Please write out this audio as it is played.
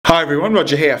Hi everyone,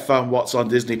 Roger here from what's on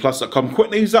DisneyPlus.com. Quick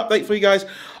news update for you guys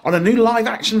on a new live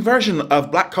action version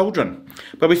of Black Cauldron.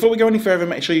 But before we go any further,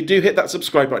 make sure you do hit that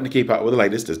subscribe button to keep up with the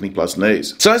latest Disney Plus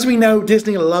news. So as we know,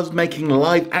 Disney loves making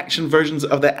live action versions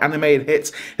of their animated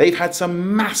hits. They've had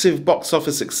some massive box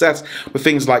office success with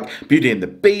things like Beauty and the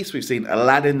Beast, we've seen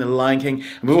Aladdin, The Lion King,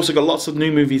 and we've also got lots of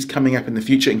new movies coming up in the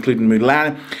future, including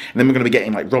Mulan, and then we're going to be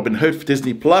getting like Robin Hood for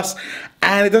Disney Plus.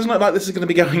 And it doesn't look like this is going to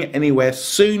be going anywhere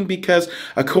soon because,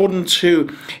 according to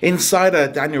insider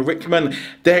Daniel Rickman,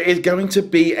 there is going to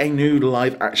be a new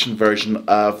live-action version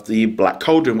of the Black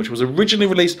Cauldron, which was originally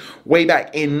released way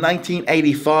back in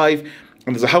 1985.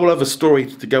 And there's a whole other story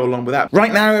to go along with that.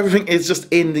 Right now, everything is just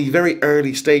in the very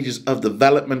early stages of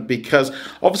development because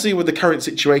obviously with the current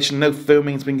situation, no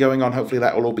filming has been going on. Hopefully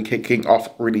that will all be kicking off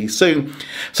really soon.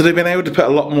 So they've been able to put a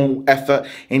lot more effort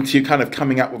into kind of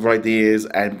coming up with ideas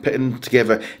and putting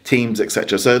together teams,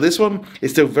 etc. So this one is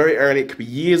still very early. It could be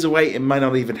years away. It might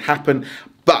not even happen.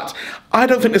 But I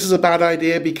don't think this is a bad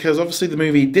idea because obviously the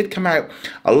movie did come out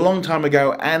a long time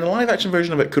ago and a live action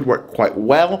version of it could work quite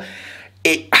well.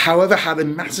 It, however, had a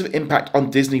massive impact on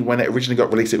Disney when it originally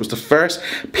got released. It was the first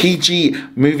PG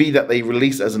movie that they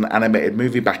released as an animated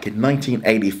movie back in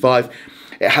 1985.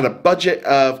 It had a budget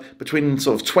of between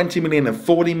sort of 20 million and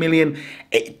 40 million.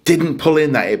 It didn't pull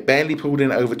in that. It barely pulled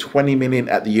in over 20 million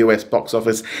at the US box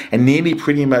office and nearly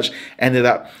pretty much ended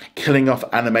up killing off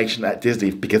animation at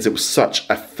Disney because it was such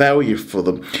a failure for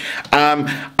them. I'm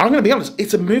going to be honest,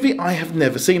 it's a movie I have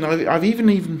never seen. I've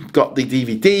even got the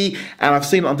DVD and I've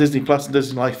seen it on Disney Plus and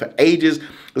Disney Life for ages.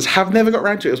 Just have never got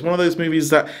around to it. It's one of those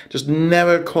movies that just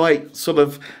never quite sort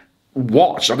of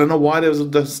watched. I don't know why there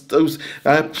was those.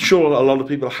 I'm sure a lot of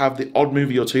people have the odd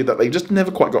movie or two that they just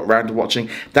never quite got around to watching.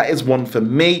 That is one for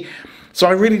me. So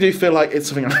I really do feel like it's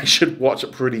something I should watch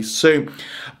pretty soon.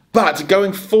 But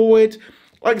going forward,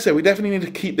 like I said, we definitely need to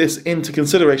keep this into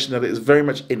consideration that it is very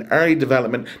much in early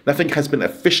development. Nothing has been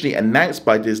officially announced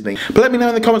by Disney. But let me know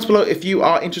in the comments below if you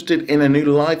are interested in a new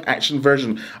live action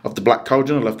version of the Black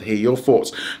Cauldron. I'd love to hear your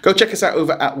thoughts. Go check us out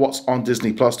over at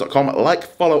whatsondisneyplus.com. Like,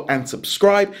 follow and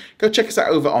subscribe. Go check us out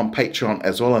over on Patreon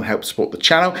as well and help support the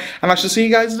channel. And I shall see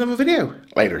you guys in another video.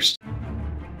 Laters.